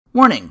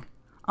Warning!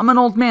 I'm an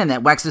old man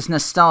that waxes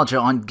nostalgia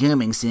on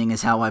gaming, seeing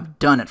as how I've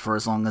done it for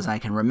as long as I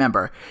can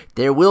remember.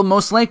 There will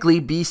most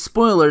likely be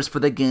spoilers for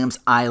the games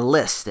I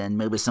list, and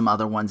maybe some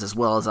other ones as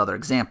well as other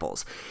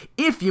examples.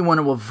 If you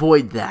want to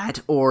avoid that,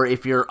 or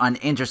if you're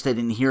uninterested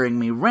in hearing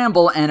me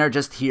ramble and are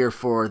just here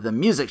for the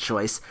music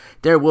choice,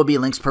 there will be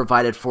links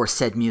provided for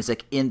said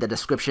music in the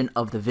description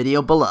of the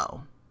video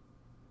below.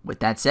 With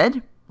that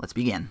said, let's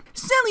begin.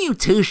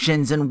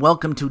 Salutations and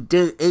welcome to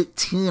day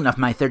 18 of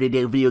my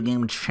 30-day video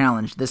game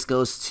challenge. This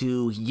goes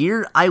to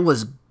year I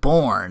was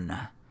born.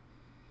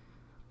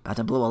 About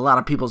to blow a lot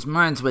of people's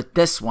minds with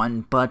this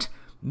one, but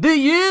the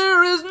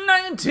year is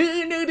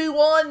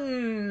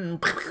 1981!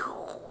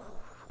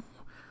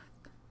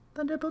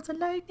 Thunderbolts and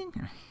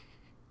lightning.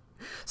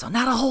 So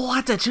not a whole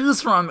lot to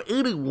choose from.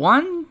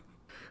 81?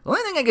 The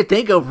only thing I could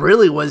think of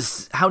really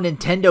was how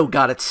Nintendo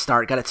got its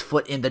start, got its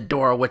foot in the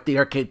door with the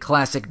arcade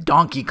classic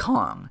Donkey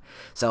Kong.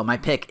 So my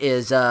pick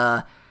is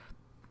 25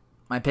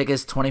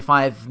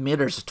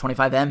 meters,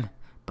 25M.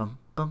 Bum,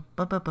 bum,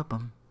 bum, bum, bum,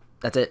 bum.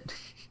 That's it.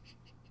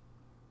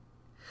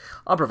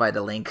 I'll provide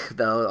a link,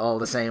 though, all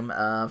the same,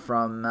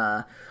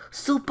 from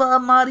Super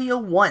Mario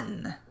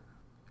 1.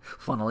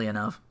 Funnily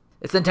enough.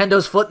 It's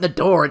Nintendo's foot in the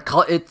door.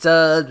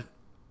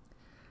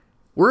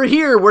 We're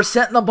here, we're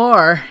setting the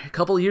bar. A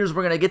couple of years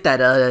we're going to get that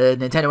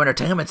Nintendo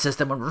Entertainment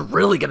System, and we're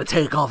really going to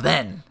take off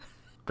then.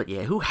 But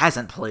yeah, who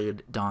hasn't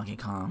played Donkey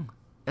Kong?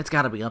 It's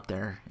got to be up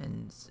there,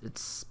 and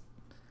it's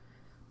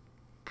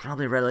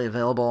probably readily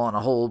available on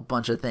a whole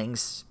bunch of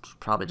things.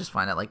 Probably just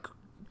find it like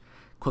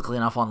quickly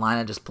enough online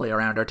and just play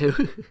around or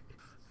two.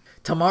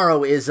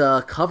 Tomorrow is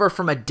a cover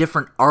from a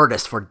different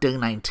artist for day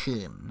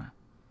 19.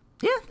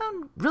 Yeah,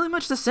 not really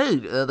much to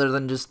say other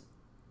than just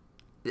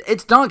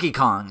it's Donkey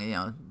Kong, you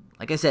know.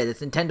 Like I said, it's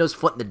Nintendo's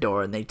foot in the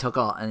door, and they took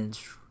off, and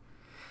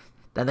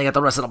then they got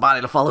the rest of the body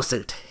to follow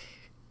suit.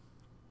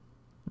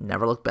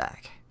 Never look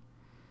back.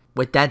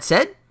 With that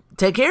said,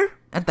 take care,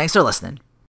 and thanks for listening.